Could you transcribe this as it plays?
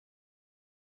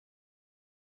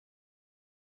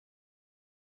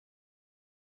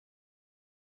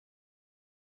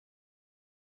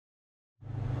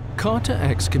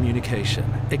Car-to-X communication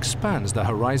expands the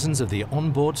horizons of the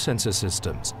onboard sensor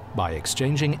systems by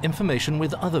exchanging information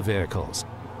with other vehicles,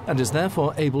 and is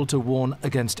therefore able to warn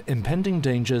against impending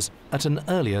dangers at an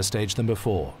earlier stage than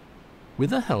before.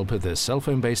 With the help of this cell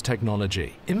phone-based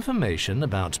technology, information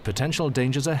about potential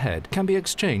dangers ahead can be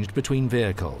exchanged between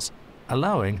vehicles,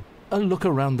 allowing a look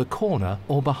around the corner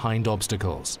or behind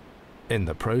obstacles. In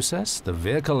the process, the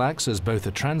vehicle acts as both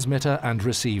a transmitter and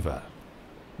receiver.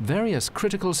 Various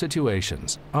critical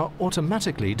situations are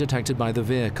automatically detected by the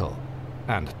vehicle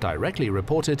and directly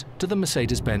reported to the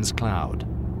Mercedes-Benz cloud.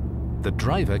 The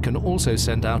driver can also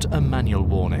send out a manual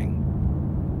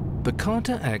warning. The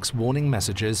Car-to-X warning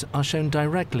messages are shown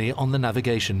directly on the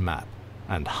navigation map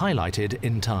and highlighted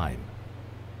in time.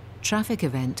 Traffic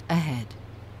event ahead.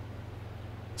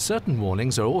 Certain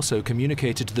warnings are also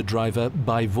communicated to the driver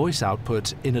by voice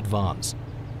output in advance,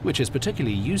 which is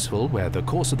particularly useful where the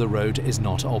course of the road is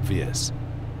not obvious.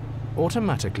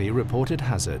 Automatically reported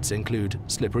hazards include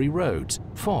slippery roads,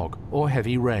 fog or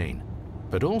heavy rain,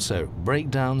 but also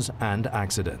breakdowns and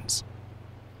accidents.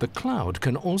 The cloud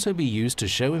can also be used to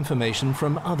show information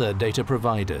from other data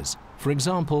providers, for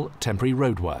example, temporary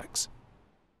roadworks.